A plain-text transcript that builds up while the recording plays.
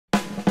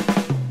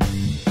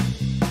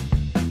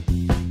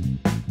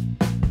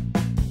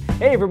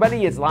Hey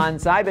everybody, it's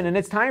Lon.TV, and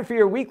it's time for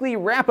your weekly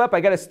wrap-up. I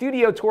got a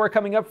studio tour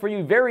coming up for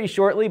you very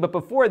shortly, but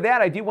before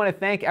that, I do want to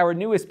thank our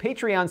newest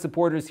Patreon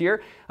supporters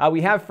here. We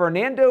have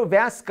Fernando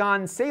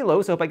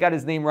Vasconcelos, I hope I got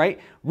his name right,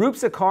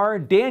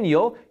 Rupsakar,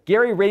 Daniel,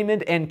 Gary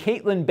Raymond, and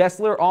Caitlin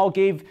Bessler all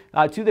gave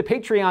to the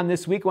Patreon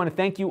this week. I want to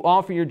thank you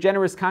all for your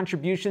generous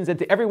contributions, and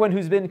to everyone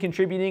who's been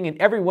contributing and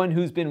everyone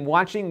who's been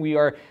watching. We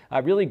are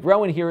really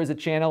growing here as a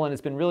channel, and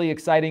it's been really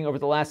exciting over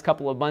the last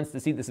couple of months to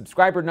see the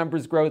subscriber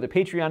numbers grow, the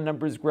Patreon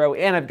numbers grow,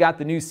 and I've got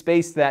the new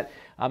space that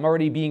I'm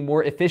already being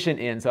more efficient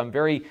in. So I'm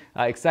very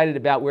excited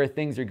about where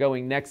things are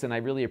going next, and I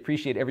really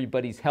appreciate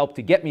everybody's help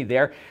to get me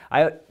there.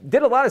 I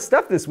did a lot of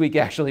stuff this week,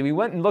 actually. We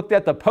went and looked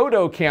at the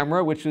Poto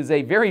camera, which was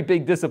a very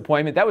big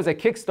disappointment. That was a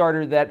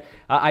Kickstarter that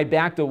I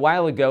backed a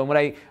while ago. And what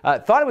I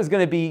thought it was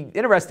going to be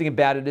interesting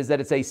about it is that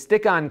it's a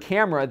stick-on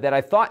camera that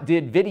I thought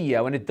did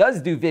video, and it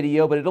does do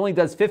video, but it only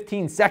does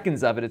 15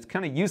 seconds of it. It's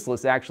kind of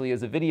useless, actually,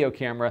 as a video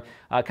camera.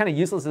 Kind of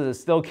useless as a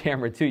still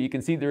camera, too. You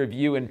can see the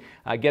review and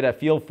get a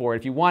feel for it.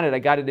 If you want it, I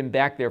got it in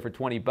back there for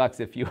 20 bucks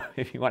if you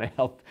want to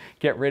help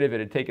get rid of it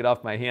and take it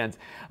off my hands.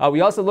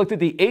 We also looked at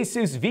the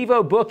Asus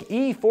VivoBook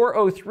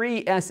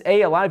E403 SA.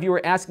 A lot of you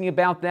were asking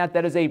about that.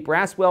 That is a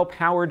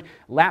Braswell-powered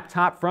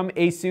laptop from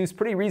Asus,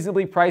 pretty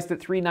reasonably priced at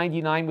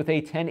 $399 with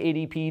a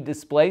 1080p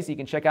display, so you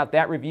can check out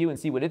that review and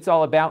see what it's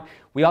all about.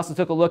 We also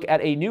took a look at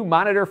a new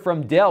monitor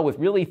from Dell with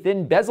really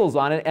thin bezels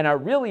on it and a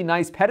really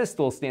nice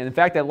pedestal stand. In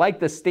fact, I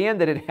like the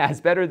stand that it has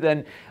better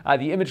than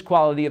the image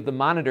quality of the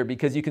monitor,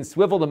 because you can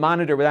swivel the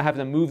monitor without having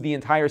to move the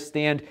entire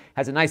stand.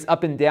 Has a nice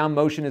up and down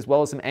motion as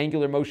well as some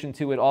angular motion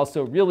to it.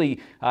 Also really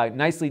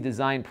nicely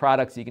designed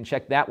product, so you can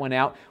check that one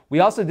out. We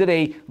also did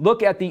a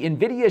look at the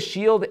NVIDIA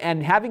Shield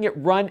and having it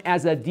run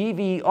as a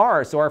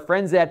DVR. So our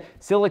friends at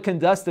Silicon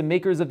Dust, the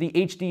makers of the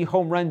HD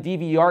Home Run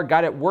DVR,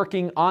 got it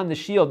working on the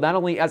Shield, not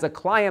only as a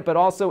client, but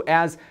also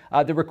as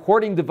the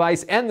recording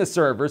device and the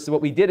server. So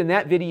what we did in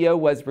that video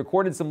was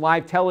recorded some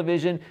live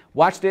television,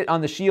 watched it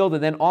on the Shield,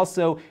 and then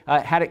also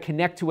had it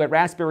connect to a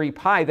Raspberry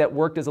Pi that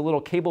worked as a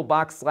little cable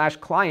box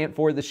 / client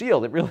for the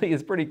Shield. It really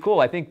is pretty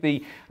cool. I think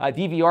the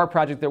DVR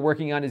project they're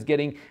working on is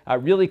getting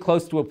really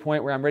close to a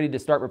point where I'm ready to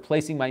start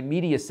replacing my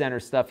media center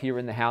stuff here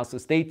in the house. So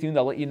stay tuned.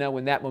 I'll let you know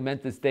when that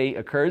momentous day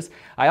occurs.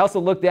 I also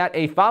looked at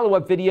a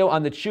follow-up video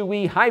on the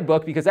Chewy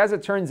HiBook, because as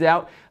it turns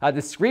out,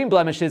 the screen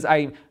blemishes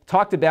I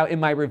talked about in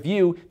my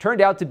review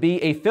turned out to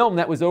be a film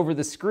that was over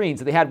the screen.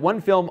 So they had one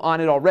film on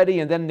it already,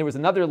 and then there was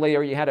another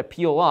layer you had to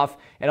peel off.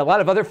 And a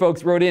lot of other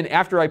folks wrote in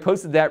after I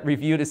posted that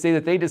review to say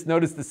that they just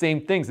noticed the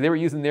same thing. So they were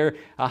using their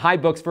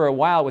HiBooks for a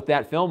while with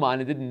that film on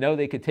and didn't know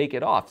they could take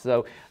it off.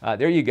 So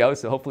there you go.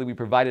 So hopefully we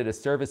provided a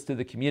service to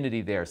the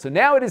community there. So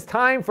now it is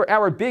time for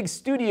our big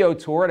studio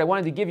tour, and I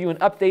wanted to give you an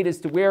update as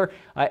to where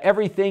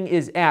everything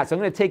is at. So I'm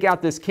going to take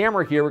out this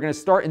camera here. We're going to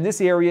start in this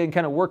area and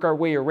kind of work our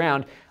way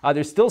around.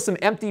 There's still some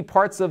empty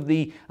parts of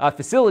the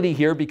facility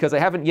here because I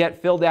haven't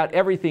yet filled out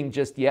everything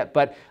just yet,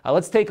 but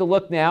let's take a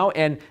look now,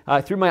 and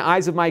through my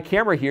eyes of my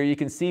camera here you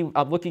can see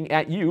I'm looking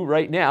at you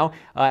right now,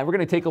 and we're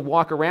going to take a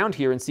walk around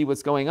here and see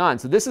what's going on.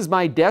 So this is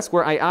my desk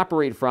where I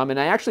operate from, and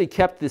I actually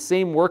kept the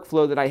same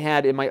workflow that I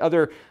had in my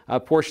other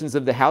portions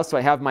of the house. So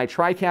I have my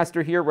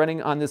TriCaster here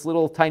running on this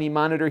little tiny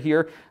monitor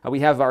here. We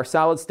have our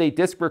solid state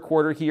disc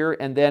recorder here,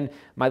 and then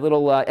my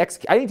little X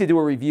key. I need to do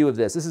a review of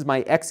this. This is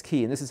my X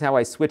key, and this is how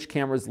I switch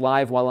cameras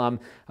live while I'm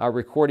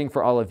recording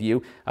for all of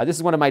you. This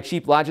is one of my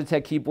cheap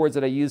Logitech keyboards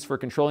that I use for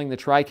controlling the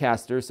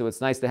TriCaster, so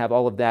it's nice to have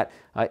all of that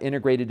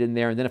integrated in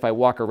there, and then if I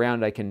walk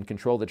around I can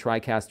control the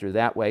TriCaster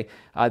that way.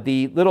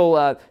 The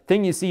little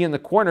thing you see in the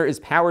corner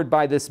is powered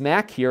by this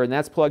Mac here, and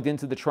that's plugged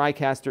into the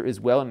TriCaster as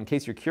well, and in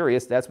case you're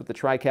curious, that's what the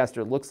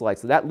TriCaster looks like.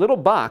 So that little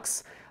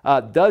box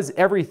does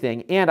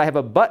everything, and I have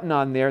a button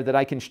on there that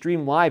I can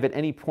stream live at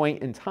any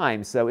point in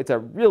time. So it's a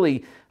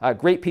really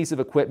great piece of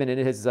equipment, and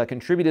it has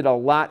contributed a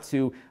lot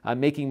to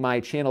making my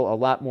channel a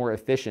lot more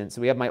efficient.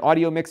 So we have my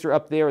audio mixer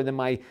up there, and then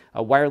my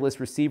wireless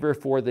receiver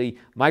for the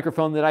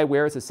microphone that I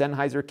wear. It's a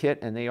Sennheiser kit,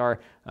 and they are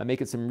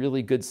making some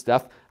really good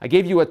stuff. I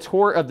gave you a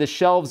tour of the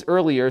shelves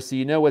earlier, so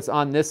you know what's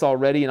on this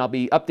already, and I'll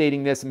be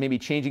updating this and maybe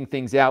changing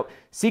things out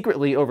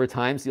secretly over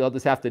time, so you'll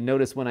just have to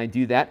notice when I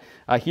do that.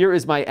 Here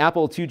is my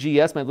Apple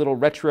IIgs, my little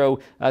retro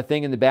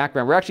thing in the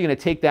background. We're actually going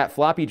to take that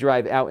floppy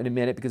drive out in a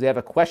minute because I have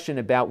a question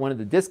about one of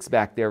the disks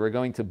back there. We're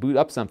going to boot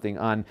up something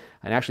on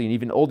actually an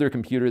even older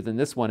computer than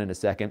this one in a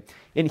second.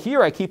 In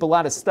here I keep a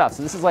lot of stuff.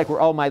 So this is like where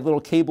all my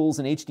little cables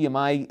and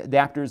HDMI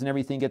adapters and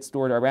everything get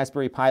stored. Our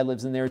Raspberry Pi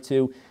lives in there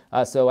too.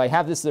 So I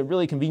have this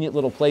really convenient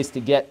little place to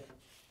get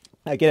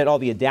at all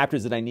the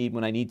adapters that I need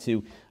when I need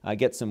to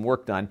get some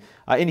work done.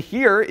 In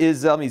here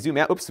is, let me zoom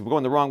out. Oops, we're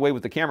going the wrong way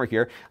with the camera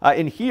here.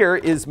 In here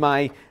is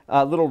my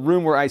little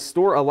room where I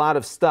store a lot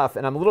of stuff,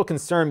 and I'm a little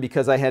concerned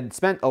because I had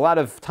spent a lot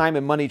of time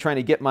and money trying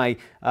to get my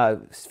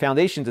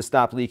foundation to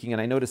stop leaking,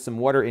 and I noticed some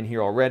water in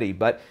here already.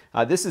 But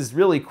this is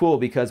really cool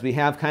because we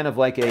have kind of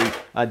like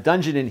a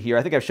dungeon in here.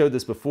 I think I've showed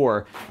this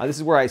before. This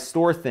is where I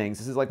store things.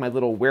 This is like my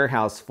little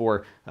warehouse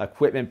for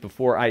equipment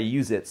before I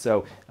use it.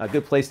 So a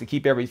good place to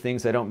keep everything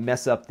so I don't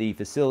mess up the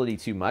facility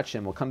too much.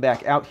 And we'll come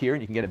back out here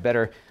and you can get a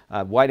better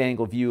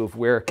wide-angle view of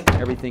where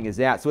everything is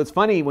at. So it's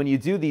funny when you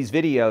do these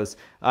videos,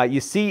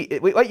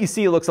 what you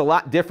see looks a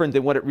lot different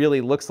than what it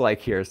really looks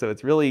like here. So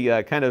it's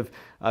really kind of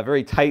a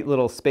very tight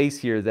little space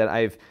here that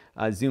I've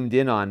zoomed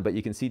in on, but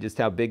you can see just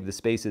how big the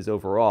space is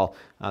overall.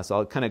 So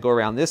I'll kind of go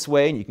around this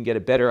way and you can get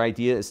a better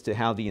idea as to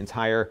how the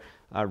entire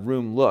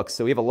room looks.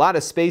 So we have a lot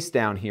of space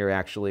down here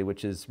actually,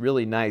 which is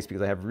really nice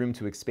because I have room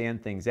to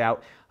expand things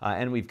out.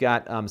 And we've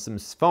got some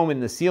foam in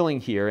the ceiling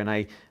here, and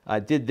I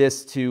did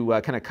this to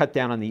kind of cut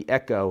down on the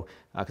echo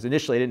because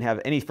initially I didn't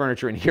have any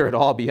furniture in here at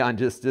all beyond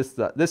just this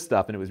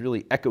stuff, and it was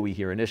really echoey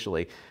here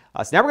initially.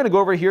 So now we're going to go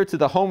over here to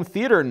the home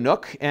theater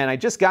nook, and I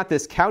just got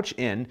this couch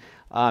in,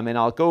 and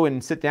I'll go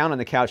and sit down on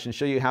the couch and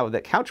show you how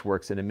that couch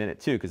works in a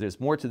minute too, because there's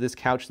more to this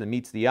couch than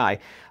meets the eye.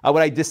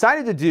 What I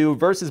decided to do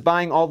versus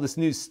buying all this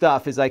new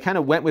stuff is I kind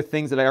of went with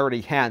things that I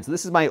already had. So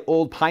this is my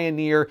old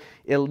Pioneer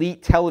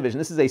Elite television.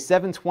 This is a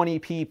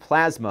 720p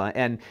plasma,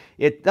 and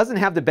it doesn't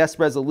have the best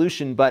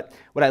resolution, but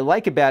what I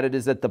like about it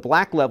is that the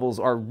black levels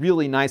are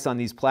really nice on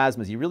these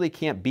plasmas. You really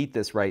can't beat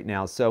this right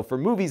now. So for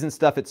movies and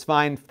stuff, it's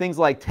fine. Things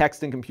like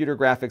text and computer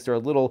graphics are a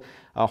little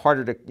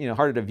harder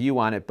to view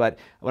on it. But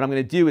what I'm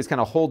going to do is kind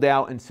of hold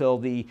out until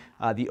the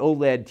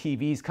OLED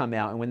TVs come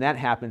out, and when that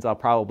happens, I'll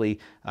probably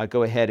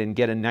go ahead and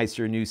get a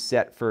nicer new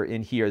set for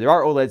in here. There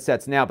are OLED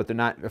sets now, but they're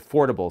not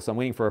affordable, so I'm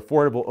waiting for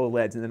affordable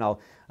OLEDs, and then I'll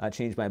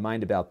change my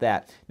mind about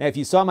that. Now, if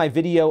you saw my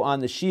video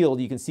on the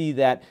Shield, you can see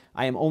that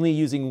I am only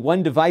using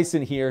one device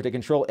in here to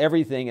control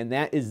everything, and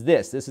that is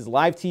this. This is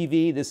live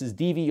TV, this is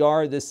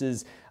DVR, this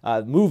is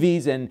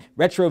movies and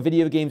retro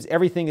video games.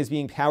 Everything is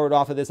being powered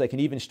off of this. I can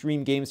even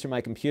stream games from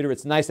my computer.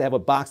 It's nice to have a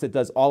box that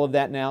does all of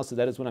that now, so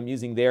that is what I'm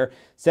using there.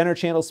 Center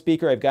channel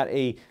speaker, I've got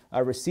a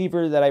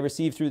receiver that I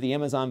received through the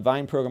Amazon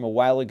Vine program a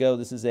while ago.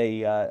 This is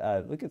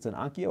look, it's an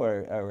Onkyo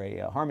or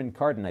a Harman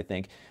Kardon, I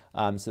think.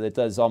 So that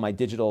does all my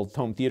digital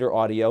home theater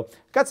audio.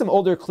 Got some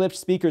older clipped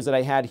speakers that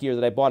I had here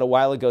that I bought a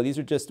while ago. These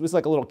are just, it was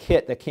like a little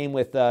kit that came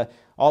with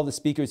all the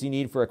speakers you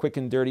need for a quick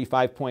and dirty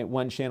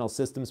 5.1 channel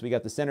system. So we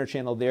got the center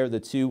channel there, the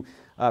two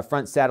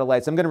front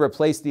satellites. I'm going to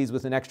replace these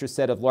with an extra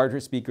set of larger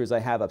speakers I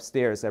have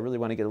upstairs. I really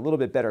want to get a little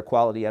bit better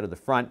quality out of the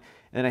front.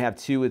 And then I have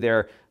two of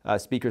their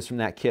speakers from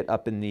that kit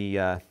up in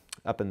the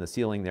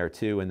ceiling there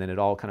too, and then it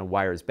all kind of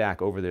wires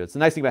back over there. It's the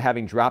nice thing about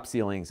having drop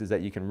ceilings is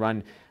that you can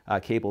run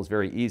cables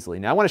very easily.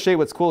 Now I want to show you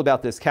what's cool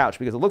about this couch,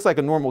 because it looks like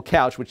a normal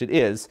couch, which it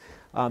is,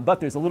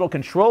 but there's a little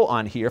control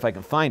on here if I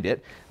can find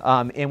it.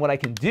 And what I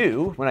can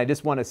do when I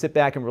just want to sit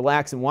back and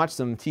relax and watch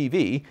some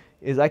TV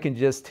is I can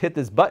just hit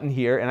this button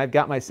here and I've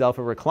got myself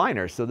a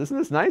recliner. So isn't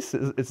this nice?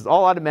 It's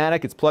all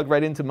automatic. It's plugged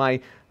right into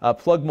my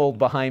plug mold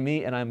behind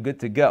me, and I'm good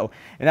to go.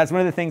 And that's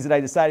one of the things that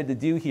I decided to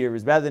do here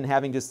is rather than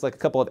having just like a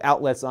couple of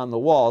outlets on the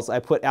walls, I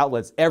put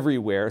outlets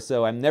everywhere,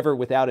 so I'm never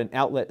without an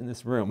outlet in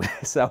this room.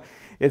 So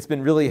it's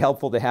been really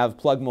helpful to have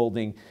plug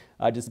molding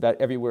just about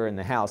everywhere in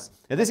the house.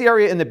 Now this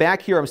area in the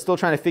back here, I'm still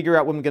trying to figure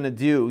out what I'm going to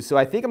do. So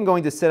I think I'm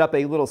going to set up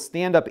a little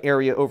stand-up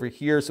area over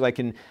here so I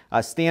can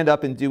stand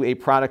up and do a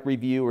product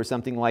review or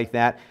something like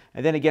that.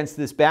 And then against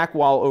this back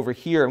wall over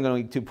here, I'm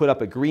going to put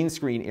up a green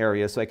screen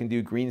area so I can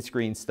do green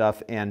screen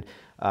stuff and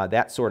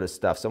that sort of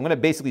stuff. So I'm going to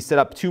basically set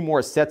up two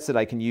more sets that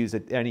I can use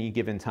at any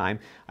given time.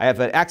 I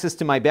have access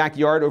to my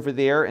backyard over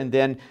there, and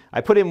then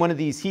I put in one of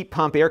these heat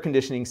pump air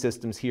conditioning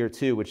systems here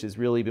too, which has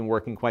really been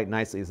working quite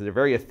nicely. So they're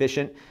very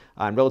efficient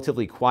and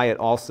relatively quiet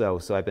also,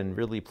 so I've been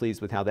really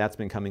pleased with how that's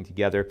been coming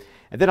together.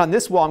 And then on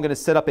this wall, I'm going to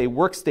set up a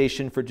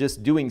workstation for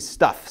just doing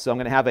stuff. So I'm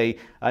going to have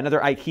another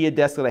IKEA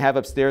desk that I have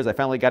upstairs. I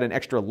finally got an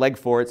extra leg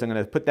for it, so I'm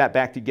going to put that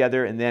back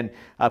together and then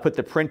put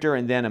the printer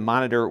and then a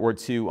monitor or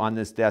two on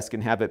this desk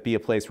and have it be a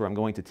place where I'm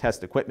going to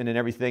test equipment and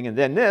everything. And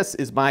then this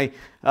is my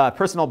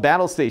personal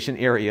battle station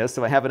area,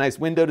 so I have a nice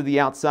window to the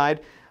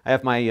outside. I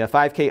have my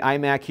 5K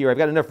iMac here. I've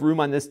got enough room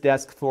on this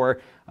desk for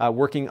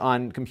working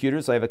on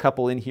computers. So I have a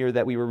couple in here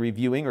that we were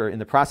reviewing or in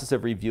the process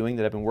of reviewing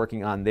that I've been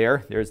working on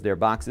there. There's their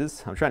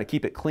boxes. I'm trying to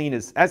keep it clean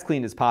as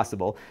clean as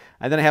possible.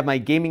 And then I have my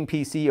gaming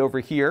PC over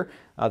here,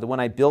 the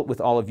one I built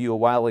with all of you a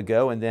while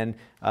ago. And then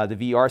the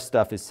VR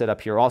stuff is set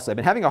up here also. I've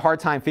been having a hard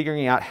time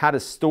figuring out how to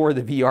store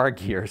the VR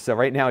gear. So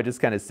right now it just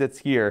kind of sits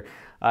here.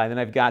 And then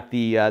I've got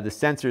the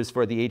sensors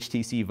for the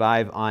HTC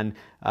Vive on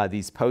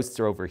these posts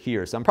are over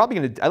here. So I'm probably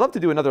going to, I'd love to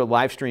do another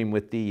live stream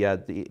with the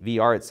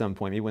VR at some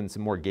point. Maybe when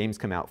some more games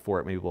come out for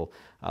it, maybe we'll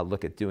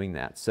look at doing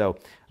that. So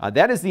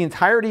that is the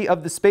entirety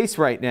of the space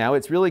right now.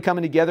 It's really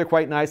coming together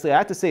quite nicely. I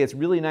have to say it's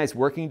really nice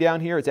working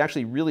down here. It's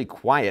actually really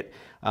quiet,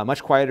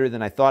 much quieter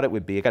than I thought it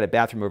would be. I got a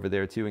bathroom over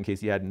there too, in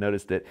case you hadn't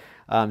noticed it.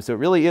 So it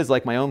really is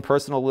like my own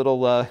personal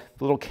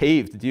little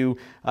cave to do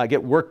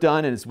get work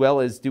done, and as well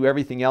as do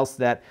everything else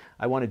that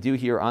I want to do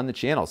here on the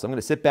channel. So I'm going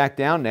to sit back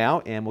down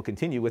now, and we'll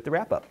continue with the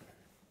wrap-up.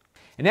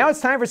 And now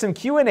it's time for some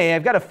Q&A.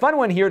 I've got a fun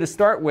one here to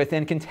start with,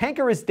 and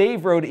Cantankerous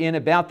Dave wrote in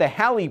about the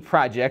Halley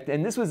Project,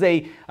 and this was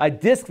a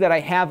disc that I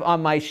have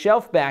on my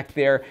shelf back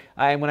there,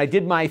 and when I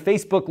did my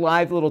Facebook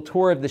Live little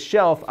tour of the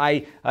shelf,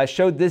 I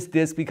showed this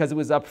disc because it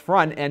was up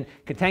front, and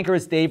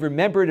Cantankerous Dave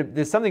remembered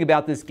there's something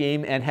about this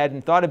game and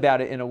hadn't thought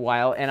about it in a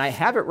while, and I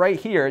have it right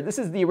here. This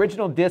is the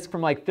original disc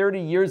from like 30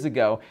 years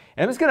ago,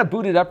 and I'm just going to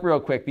boot it up real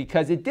quick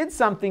because it did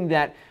something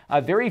that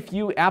very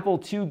few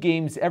Apple II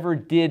games ever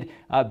did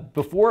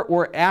before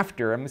or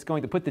after. I'm just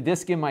going to put the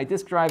disc in my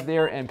disk drive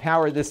there and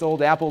power this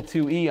old Apple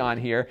IIe on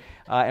here.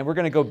 And we're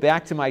going to go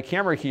back to my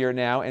camera here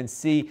now and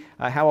see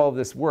how all of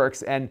this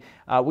works. And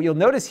what you'll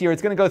notice here,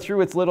 it's going to go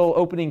through its little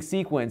opening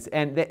sequence.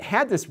 And it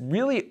had this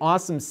really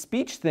awesome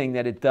speech thing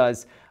that it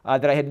does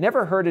that I had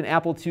never heard an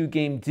Apple II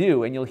game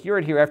do. And you'll hear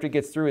it here after it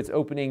gets through its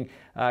opening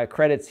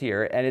credits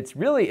here. And it's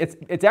really,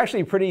 it's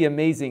actually pretty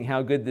amazing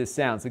how good this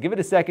sounds. So give it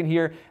a second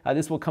here.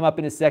 This will come up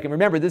in a second.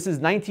 Remember, this is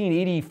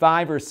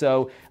 1985 or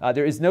so.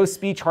 There is no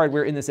speech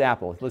hardware in this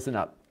Apple. Listen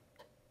up.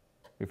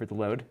 Wait for it to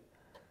load.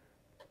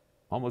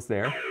 Almost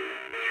there.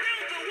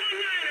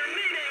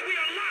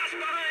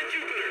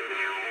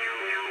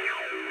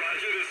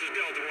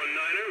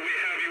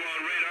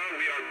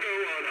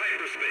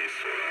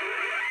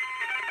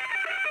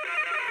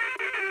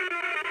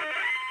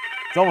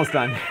 It's almost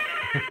done.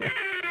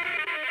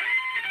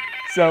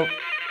 So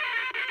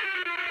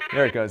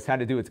there it goes, how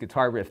to do its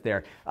guitar riff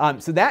there.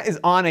 So that is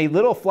on a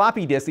little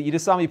floppy disk that you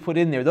just saw me put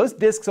in there. Those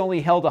discs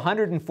only held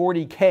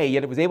 140K,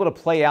 yet it was able to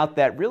play out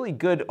that really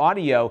good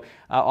audio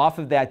off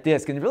of that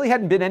disc. And there really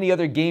hadn't been any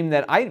other game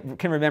that I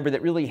can remember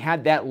that really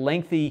had that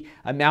lengthy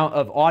amount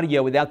of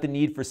audio without the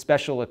need for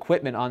special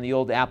equipment on the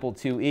old Apple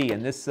IIe,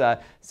 and this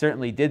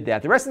certainly did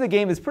that. The rest of the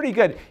game is pretty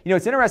good. You know,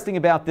 what's interesting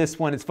about this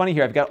one, it's funny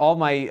here, I've got all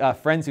my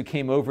friends who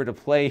came over to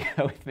play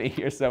with me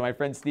here. So my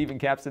friend Steven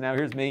Capson, now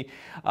here's me,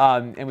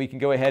 and we can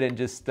go ahead and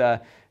just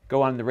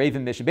go on the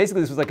Raven mission.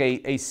 Basically, this was like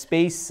a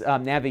space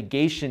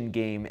navigation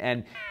game,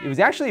 and it was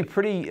actually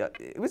pretty, I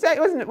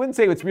wouldn't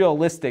say it was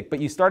realistic, but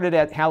you started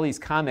at Halley's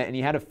Comet, and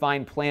you had to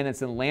find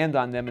planets and land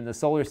on them in the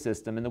solar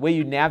system, and the way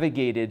you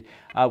navigated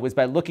was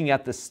by looking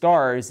at the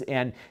stars,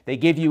 and they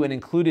gave you an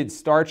included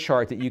star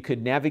chart that you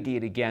could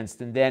navigate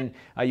against, and then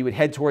you would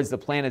head towards the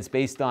planets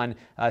based on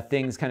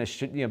things kind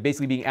of,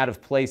 basically being out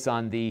of place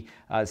on the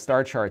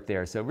star chart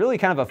there. So really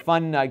kind of a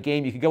fun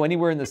game. You could go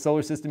anywhere in the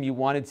solar system you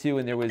wanted to,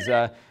 and there was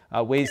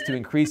ways to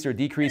increase or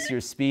decrease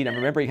your speed. I'm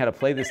remembering how to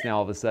play this now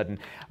all of a sudden.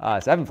 So I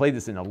haven't played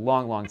this in a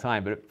long, long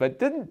time, but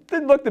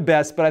didn't look the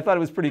best, but I thought it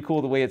was pretty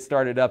cool the way it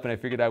started up, and I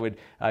figured I would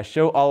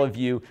show all of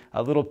you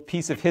a little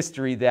piece of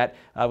history that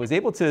was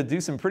able to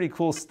do some pretty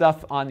cool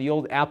stuff on the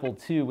old Apple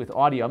II with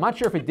audio. I'm not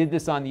sure if it did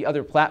this on the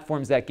other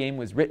platforms that game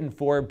was written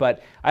for,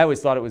 but I always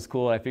thought it was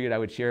cool. I figured I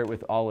would share it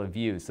with all of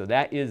you. So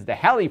that is the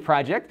Halley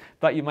Project.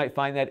 Thought you might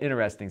find that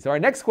interesting. So our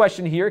next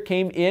question here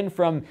came in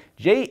from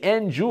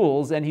J.N.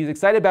 Jules, and he's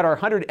excited about our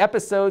 100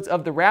 episodes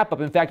of the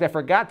Wrap-Up. In fact, I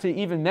forgot to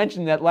even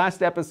mention that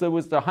last episode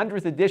was the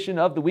 100th edition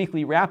of the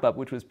weekly Wrap-Up,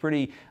 which was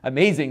pretty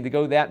amazing to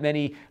go that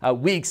many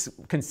weeks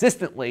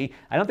consistently.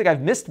 I don't think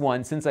I've missed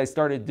one since I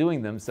started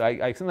doing them, so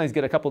I sometimes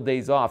get a couple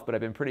days off, but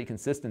I've been pretty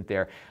consistent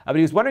there. But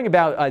he was wondering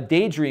about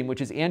Daydream,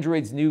 which is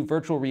Android's new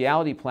virtual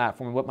reality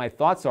platform, and what my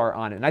thoughts are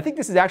on it. And I think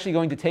this is actually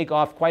going to take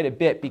off quite a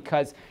bit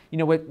because, you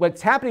know,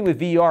 what's happening with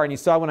VR, and you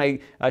saw when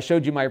I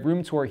showed you my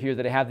room tour here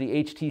that I have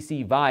the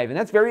HTC Vive, and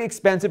that's very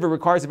expensive. It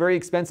requires a very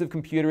expensive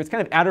computer. It's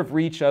kind of out of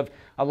reach of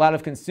a lot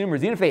of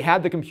consumers. Even if they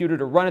had the computer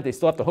to run it, they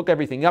still have to hook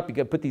everything up. You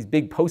got to put these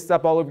big posts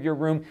up all over your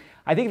room.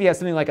 I think if you have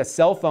something like a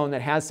cell phone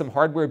that has some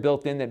hardware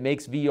built in that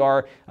makes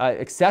VR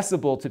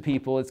accessible to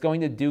people, it's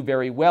going to do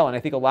very well. And I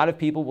think a lot of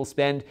people will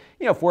spend,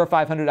 you know, $400 or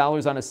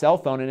 $500 on a cell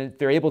phone, and if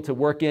they're able to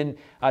work in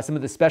some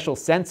of the special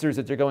sensors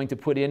that they're going to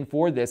put in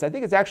for this, I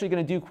think it's actually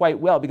going to do quite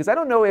well, because I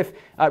don't know if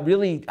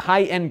really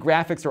high-end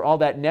graphics are all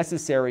that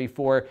necessary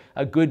for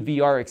a good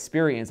VR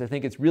experience. I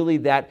think it's really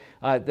that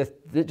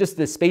just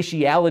the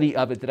spatiality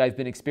of it that I've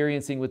been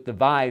experiencing with the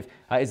Vive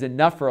is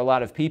enough for a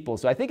lot of people.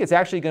 So I think it's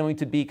actually going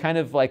to be kind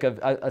of like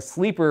a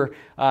sleeper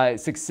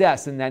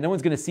success, and that no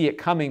one's going to see it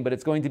coming, but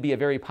it's going to be a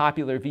very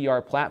popular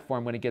VR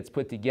platform when it gets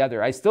put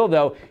together. I still,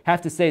 though,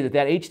 have to say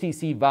that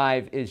HTC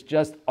Vive is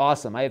just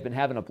awesome. I have been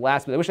having a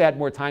blast with it. I wish I had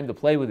more time to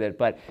play with it,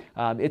 but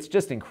it's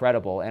just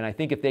incredible. And I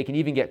think if they can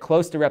even get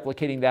close to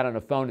replicating that on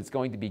a phone, it's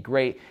going to be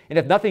great. And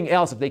if nothing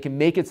else, if they can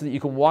make it so that you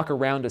can walk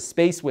around a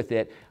space with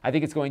it, I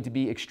think it's going to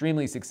be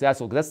extremely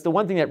successful. Because that's the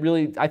one thing that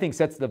really, I think,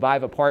 sets the Vive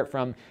Vive, apart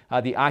from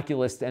the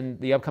Oculus and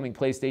the upcoming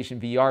PlayStation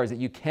VR, is that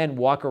you can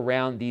walk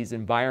around these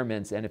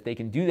environments. And if they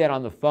can do that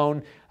on the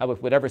phone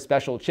with whatever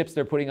special chips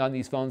they're putting on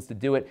these phones to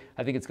do it,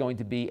 I think it's going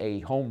to be a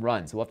home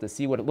run. So we'll have to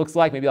see what it looks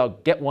like. Maybe I'll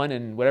get one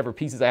and whatever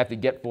pieces I have to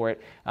get for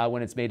it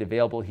when it's made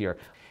available here.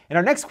 And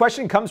our next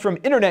question comes from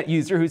internet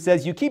user who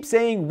says, you keep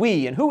saying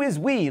we, and who is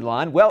we,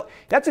 Lon? Well,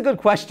 that's a good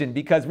question,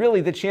 because really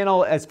the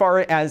channel, as far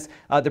as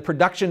the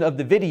production of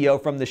the video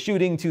from the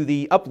shooting to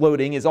the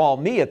uploading, is all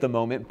me at the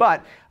moment.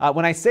 But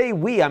when I say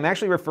we, I'm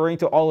actually referring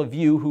to all of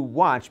you who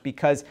watch,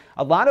 because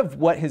a lot of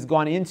what has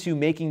gone into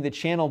making the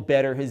channel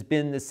better has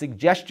been the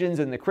suggestions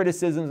and the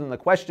criticisms and the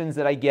questions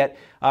that I get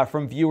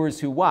from viewers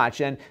who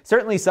watch. And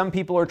certainly some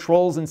people are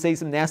trolls and say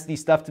some nasty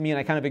stuff to me, and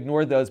I kind of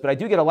ignore those, but I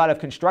do get a lot of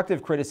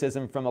constructive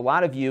criticism from a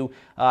lot of you.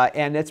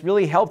 And it's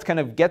really helped kind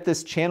of get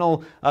this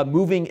channel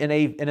moving in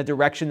a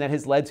direction that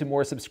has led to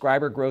more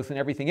subscriber growth and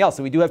everything else.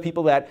 So we do have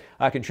people that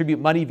contribute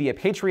money via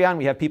Patreon.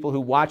 We have people who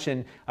watch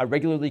and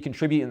regularly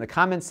contribute in the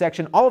comments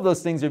section. All of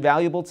those things are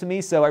valuable to me.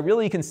 So I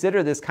really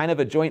consider this kind of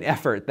a joint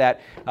effort,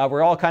 that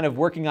we're all kind of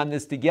working on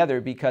this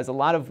together, because a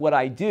lot of what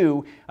I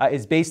do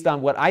is based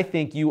on what I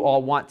think you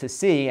all want to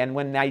see. And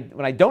when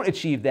I don't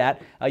achieve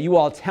that, you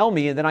all tell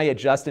me, and then I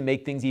adjust and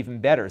make things even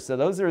better. So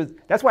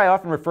that's why I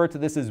often refer to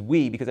this as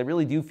we, because I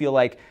really do feel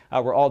like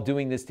we're all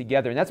doing this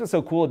together. And that's what's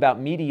so cool about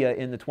media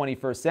in the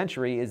 21st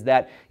century, is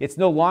that it's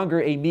no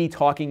longer a me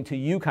talking to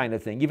you kind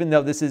of thing. Even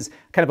though this is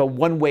kind of a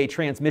one-way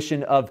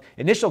transmission of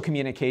initial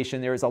communication,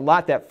 there is a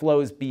lot that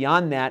flows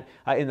beyond that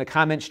in the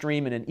comment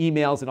stream and in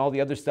emails and all the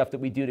other stuff that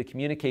we do to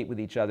communicate with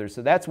each other.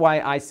 So that's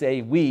why I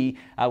say we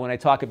when I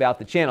talk about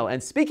the channel.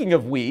 And speaking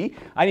of we,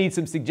 I need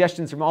some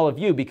suggestions from all of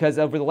you, because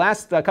over the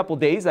last couple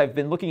days I've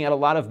been looking at a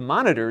lot of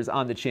monitors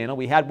on the channel.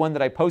 We had one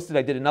that I posted.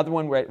 I did another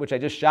one which I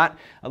just shot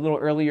a little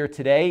earlier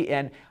today,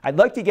 and I'd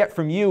like to get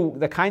from you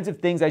the kinds of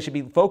things I should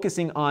be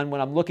focusing on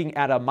when I'm looking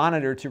at a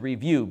monitor to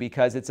review,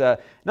 because it's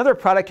another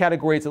product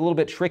category. It's a little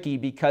bit tricky,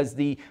 because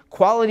the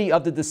quality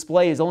of the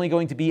display is only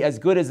going to be as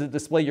good as the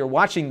display you're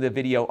watching the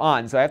video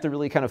on. So I have to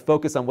really kind of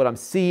focus on what I'm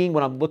seeing,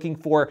 what I'm looking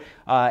for,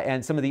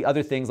 and some of the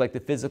other things like the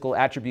physical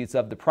attributes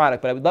of the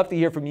product. But I would love to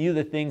hear from you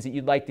the things that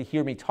you'd like to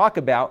hear me talk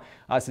about,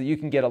 so you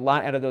can get a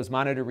lot out of those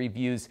monitor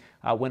reviews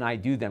when I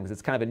do them, because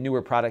it's kind of a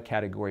newer product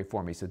category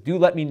for me. So do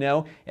let me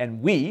know,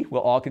 and we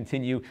will all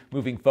continue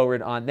moving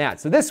forward on that.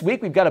 So this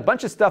week we've got a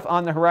bunch of stuff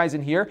on the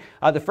horizon here.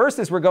 The first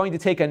is we're going to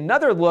take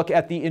another look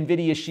at the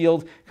NVIDIA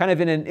Shield, kind of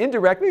in an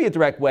indirect, maybe a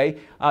direct way,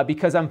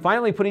 because I'm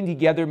finally putting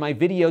together my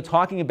video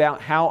talking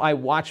about how I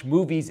watch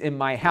movies in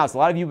my house. A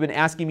lot of you have been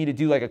asking me to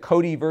do like a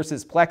Kodi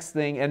versus Plex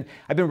thing, and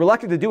I've been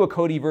reluctant to do a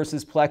Kodi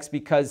versus Plex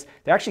because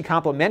they're actually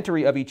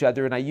complementary of each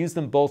other, and I use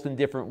them both in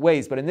different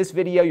ways. But in this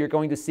video, you're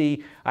going to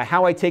see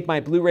how I take my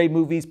Blu-ray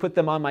movies, put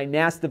them on my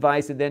NAS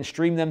device, and then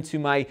stream them to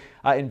my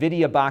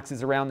NVIDIA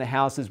boxes around the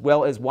house, as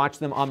well as watch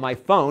them on my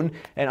phone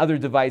and other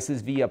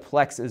devices via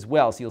Plex as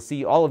well. So you'll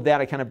see all of that.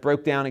 I kind of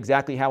broke down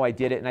exactly how I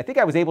did it, and I think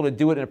I was able to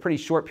do it in a pretty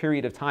short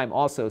period of time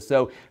also.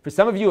 So for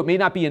some of you, it may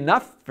not be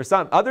enough. For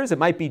some others, it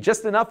might be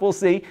just enough. We'll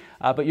see.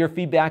 But your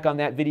feedback on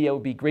that video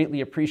would be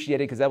greatly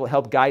appreciated, because that will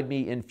help guide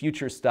me in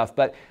future stuff.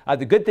 But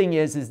the good thing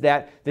is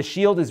that the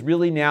Shield is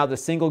really now the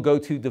single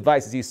go-to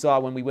device, as you saw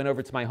when we went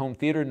over to my home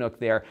theater nook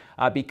there,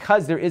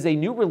 because there is a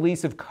new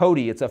release of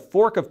Kodi. It's a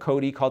fork of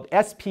Kodi called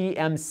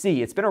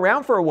SPMC. It's been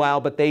around for a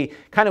while, but they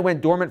kind of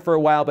went dormant for a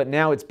while, but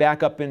now it's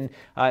back up in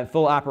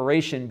full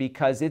operation,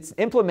 because it's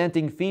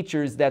implementing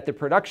features that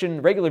the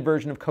regular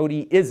version of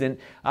Kodi isn't,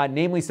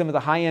 namely some of the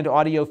high-end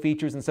audio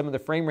features and some of the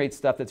frame rate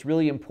stuff that's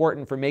really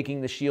important for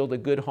making the Shield a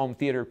good home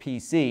theater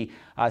PC.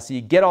 So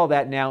you get all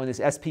that now in this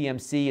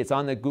SPMC. It's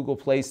on the Google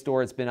Play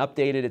Store. It's been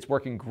updated. It's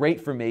working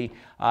great for me,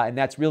 and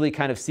that's really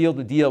kind of sealed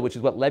the deal, which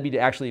is what led me to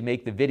actually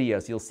make the video.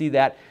 So you'll see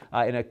that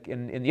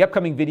in the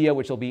upcoming video,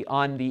 which will be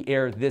on the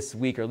air this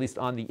week, or at least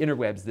on the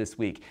interwebs this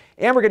week.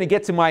 And we're going to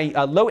get to my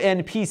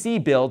low-end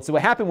PC build. So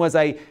what happened was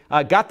I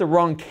got the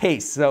wrong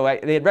case. So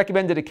they had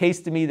recommended a case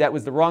to me that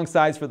was the wrong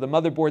size for the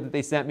motherboard that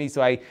they sent me.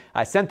 So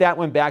I sent that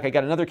one back. I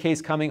got another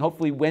case coming,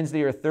 hopefully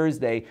Wednesday or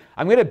Thursday.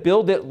 I'm going to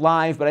build it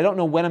live, but I don't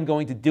know when I'm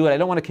going to do it. I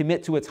don't want to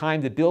commit to a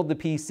time to build the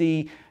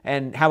PC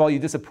and have all you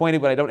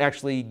disappointed when I don't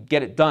actually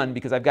get it done,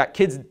 because I've got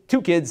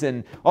two kids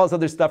and all this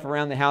other stuff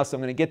around the house. So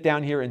I'm going to get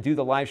down here and do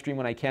the live stream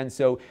when I can.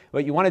 So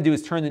what you want to do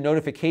is turn the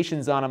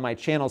notifications on my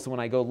channel, so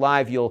when I go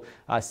live, you'll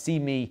see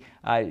me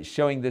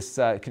showing this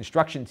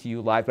construction to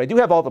you live. But I do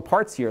have all the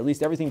parts here, at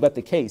least everything but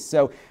the case.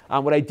 So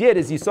what I did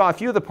is, you saw a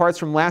few of the parts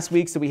from last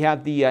week. So we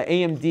have the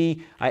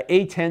AMD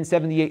A10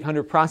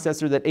 7800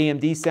 processor that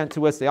AMD sent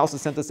to us. They also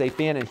sent us a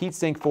fan and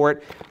heatsink for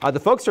it. The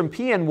folks from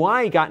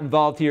PNY got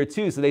involved here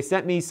too. So they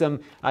sent me some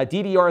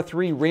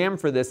DDR3 RAM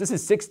for this. This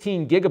is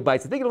 16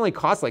 gigabytes. I think it only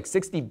costs like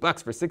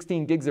 $60 for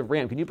 16 gigs of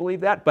RAM. Can you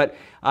believe that? But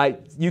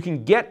you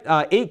can get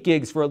 8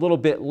 gigs for a little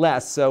bit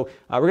less. So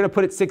we're going to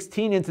put it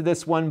 16 into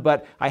this one, but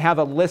but I have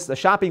a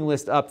shopping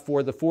list up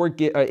for the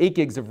 8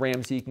 gigs of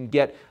RAM, so you can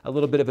get a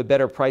little bit of a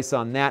better price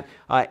on that.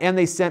 And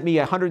they sent me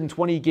a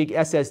 120 gig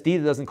SSD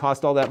that doesn't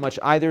cost all that much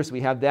either, so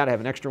we have that. I have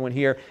an extra one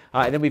here.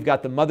 And then we've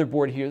got the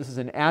motherboard here. This is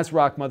an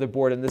ASRock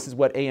motherboard, and this is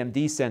what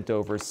AMD sent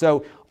over.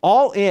 So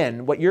all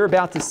in, what you're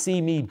about to see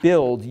me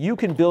build, you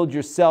can build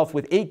yourself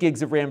with 8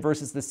 gigs of RAM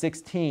versus the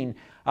 16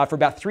 for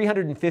about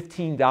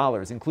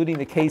 $315, including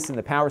the case and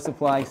the power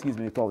supply. Excuse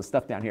me, with all the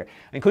stuff down here,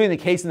 including the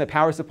case and the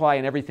power supply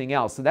and everything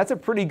else. So that's a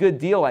pretty good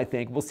deal, I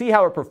think. We'll see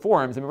how it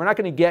performs. I mean, we're not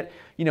going to get,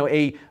 you know,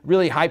 a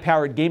really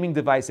high-powered gaming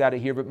device out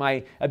of here, but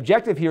my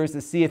objective here is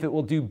to see if it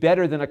will do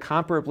better than a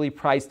comparably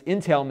priced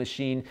Intel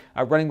machine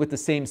running with the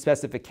same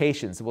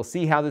specifications. So we'll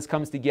see how this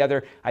comes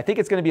together. I think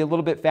it's going to be a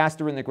little bit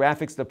faster in the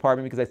graphics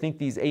department because I think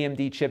these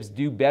AMD chips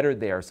do better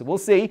there. So we'll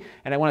see.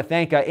 And I want to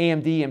thank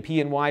AMD and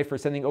PNY for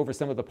sending over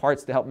some of the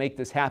parts to help make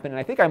this happen. And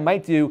I think I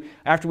might do,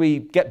 after we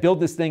build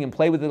this thing and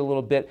play with it a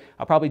little bit,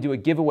 I'll probably do a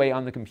giveaway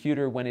on the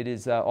computer when it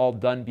is all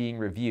done being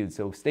reviewed.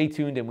 So stay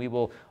tuned and we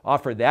will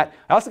offer that.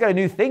 I also got a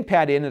new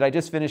ThinkPad in that I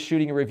just finished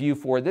shooting a review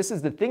for. This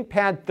is the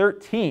ThinkPad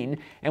 13.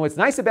 And what's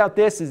nice about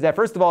this is that,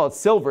 first of all, it's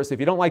silver. So if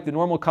you don't like the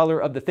normal color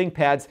of the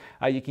ThinkPads,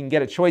 you can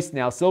get a choice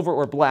now, silver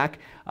or black.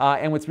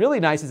 And what's really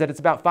nice is that it's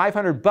about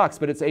 $500,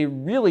 but it's a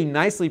really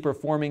nicely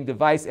performing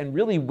device and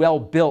really well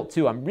built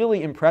too. I'm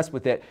really impressed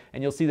with it,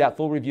 and you'll see that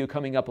full review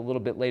coming up a little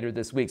bit later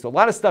this week. So a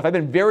lot of stuff. I've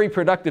been very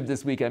productive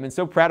this week. I've been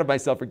so proud of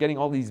myself for getting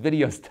all these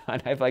videos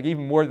done. I have like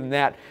even more than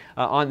that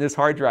on this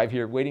hard drive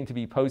here waiting to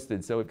be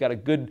posted. So we've got a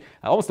good,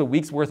 almost a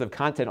week's worth of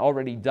content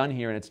already done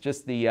here, and it's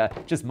just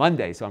just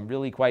Monday. So I'm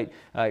really quite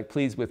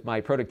pleased with my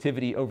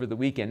productivity over the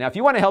weekend. Now, if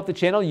you want to help the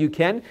channel, you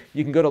can.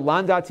 You can go to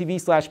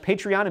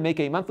Lon.TV/Patreon and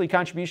make a monthly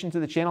contribution to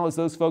the channel as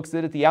those folks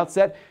did at the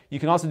outset. You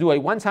can also do a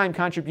one-time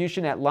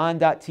contribution at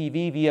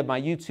Lon.TV via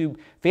my YouTube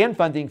fan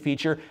funding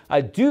feature.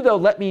 Do, though,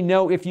 let me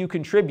know if you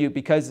contribute,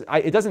 because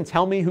it doesn't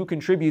tell me who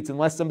contributes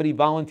unless somebody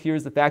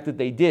volunteers the fact that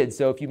they did.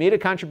 So if you made a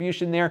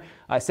contribution there,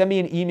 send me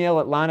an email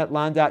at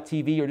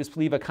lon@lon.tv, or just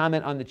leave a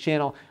comment on the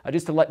channel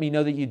just to let me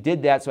know that you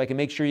did that, so I can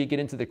make sure you get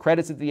into the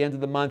credits at the end of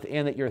the month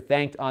and that you're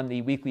thanked on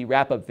the weekly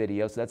wrap-up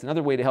video. So that's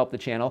another way to help the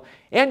channel.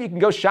 And you can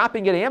go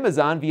shopping at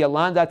Amazon via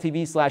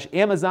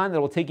Lon.TV/Amazon.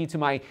 That will take you to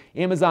my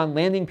Amazon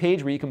landing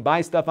page where you can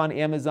buy stuff on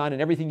Amazon,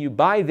 and everything you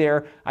buy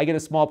there, I get a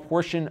small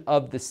portion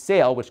of the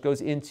sale, which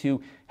goes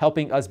into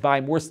helping us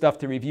buy more stuff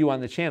to review on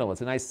the channel.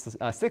 It's a nice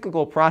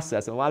cyclical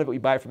process, and a lot of it we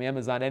buy from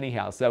Amazon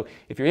anyhow. So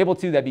if you're able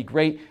to, that'd be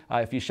great.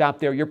 If you shop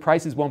there, your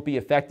prices won't be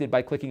affected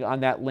by clicking on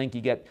that link.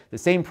 You get the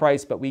same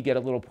price, but we get a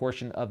little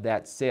portion of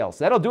that sale.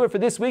 So that'll do it for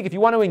this week. If you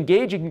want to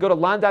engage, you can go to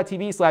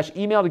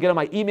Lon.TV/email to get on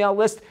my email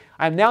list.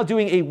 I'm now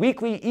doing a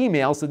weekly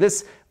email, so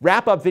this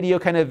wrap-up video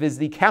kind of is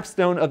the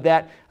capstone of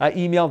that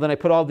email. Then I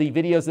put all the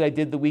videos that I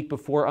did the week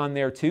before on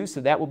there too, so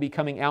that will be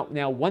coming out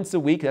now once a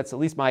week. That's at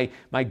least my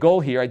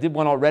goal here. I did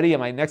one already, and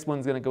my next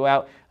one's going to go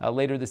out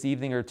later this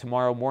evening or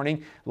tomorrow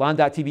morning.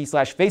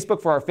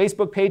 Lon.TV/Facebook for our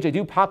Facebook page. I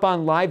do pop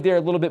on live there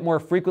a little bit more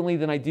frequently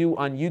than I do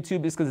on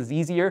YouTube, just because it's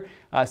easier,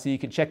 so you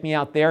can check me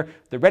out there.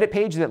 The Reddit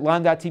page is at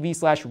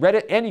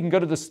Lon.TV/Reddit, and you can go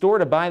to the store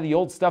to buy the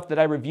old stuff that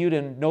I reviewed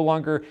and no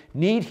longer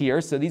need here.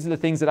 So these are the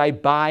things that I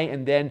buy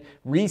and then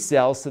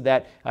resell, so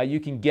that you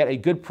can get a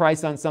good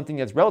price on something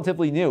that's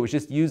relatively new. It's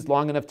just used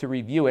long enough to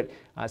review it.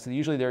 So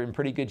usually they're in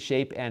pretty good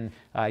shape, and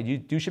you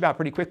do ship out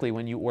pretty quickly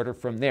when you order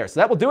from there. So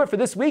that will do it for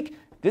this week.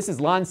 This is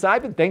Lon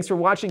Seidman. Thanks for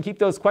watching. Keep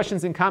those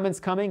questions and comments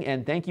coming,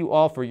 and thank you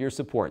all for your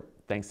support.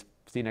 Thanks.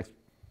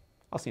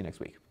 I'll see you next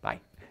week. Bye.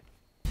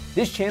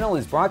 This channel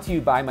is brought to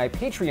you by my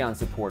Patreon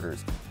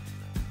supporters.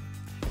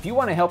 If you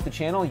want to help the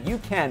channel, you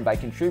can by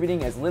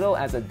contributing as little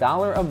as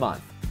 $1 a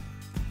month.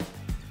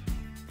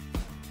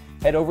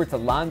 Head over to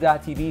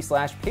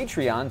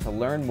Lon.TV/Patreon to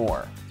learn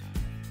more.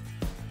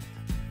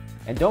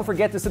 And don't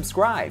forget to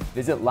subscribe.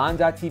 Visit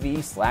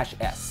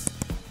Lon.TV/S.